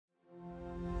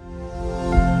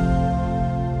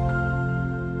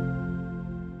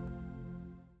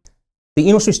The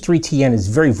InnoSwitch3-TN is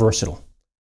very versatile.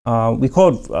 We call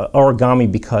it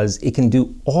origami because it can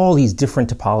do all these different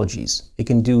topologies. It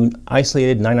can do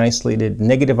isolated, non-isolated,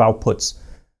 negative outputs.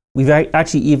 We've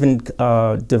actually even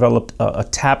developed a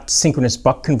tapped synchronous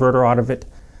buck converter out of it.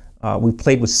 We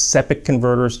played with SEPIC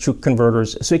converters, true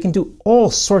converters, so it can do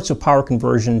all sorts of power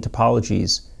conversion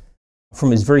topologies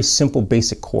from its very simple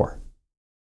basic core.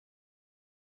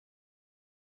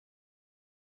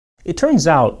 It turns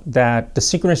out that the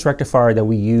synchronous rectifier that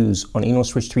we use on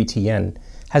InnoSwitch3-TN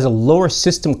has a lower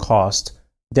system cost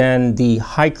than the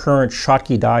high current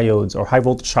Schottky diodes or high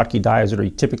voltage Schottky diodes that are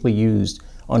typically used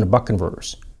on the buck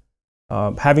converters.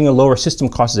 Having a lower system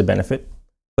cost is a benefit,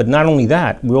 but not only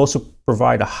that, we also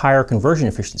provide a higher conversion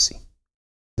efficiency.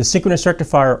 The synchronous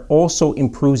rectifier also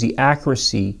improves the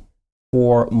accuracy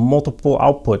for multiple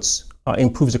outputs,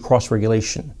 improves the cross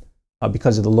regulation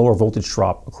because of the lower voltage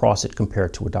drop across it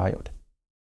compared to a diode.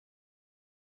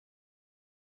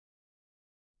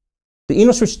 The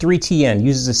InnoSwitch3-TN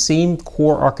uses the same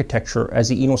core architecture as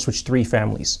the InnoSwitch3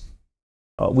 families.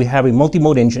 We have a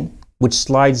multi-mode engine which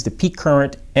slides the peak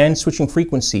current and switching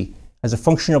frequency as a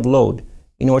function of load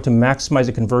in order to maximize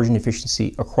the conversion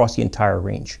efficiency across the entire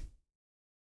range.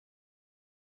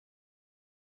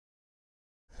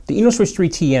 The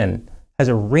InnoSwitch3-TN has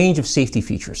a range of safety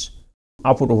features: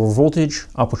 output over voltage,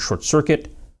 output short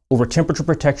circuit, over temperature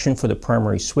protection for the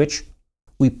primary switch.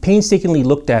 We painstakingly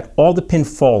looked at all the pin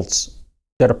faults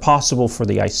that are possible for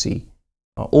the IC,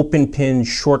 open pins,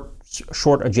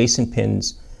 short adjacent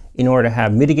pins, in order to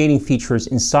have mitigating features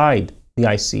inside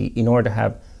the IC in order to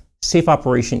have safe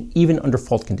operation even under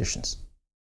fault conditions.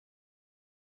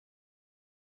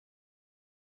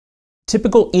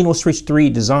 Typical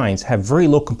InnoSwitch3 designs have very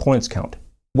low components count.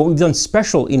 What we've done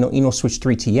special in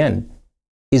InnoSwitch3-TN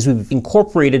is we've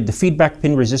incorporated the feedback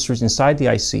pin resistors inside the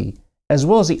IC as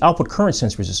well as the output current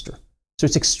sense resistor. So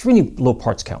it's extremely low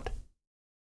parts count.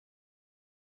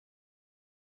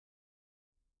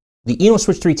 The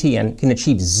InnoSwitch3-TN can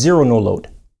achieve zero no load.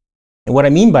 And what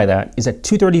I mean by that is at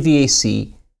 230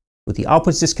 VAC, with the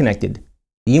outputs disconnected,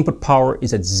 the input power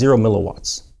is at 0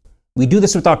 milliwatts. We do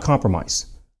this without compromise.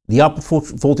 The output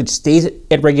voltage stays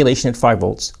at regulation at 5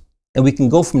 volts, and we can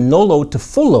go from no load to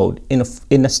full load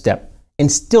in a step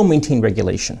and still maintain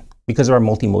regulation because of our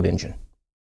multi-mode engine.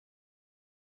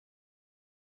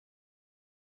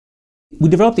 We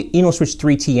developed the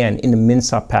InnoSwitch3-TN in the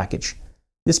MinSop package.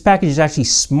 This package is actually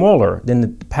smaller than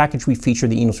the package we featured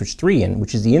the InnoSwitch3 in,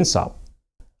 which is the InSop.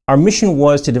 Our mission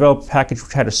was to develop a package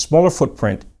which had a smaller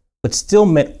footprint, but still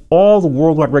met all the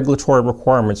worldwide regulatory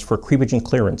requirements for creepage and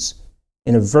clearance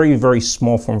in a very, very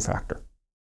small form factor.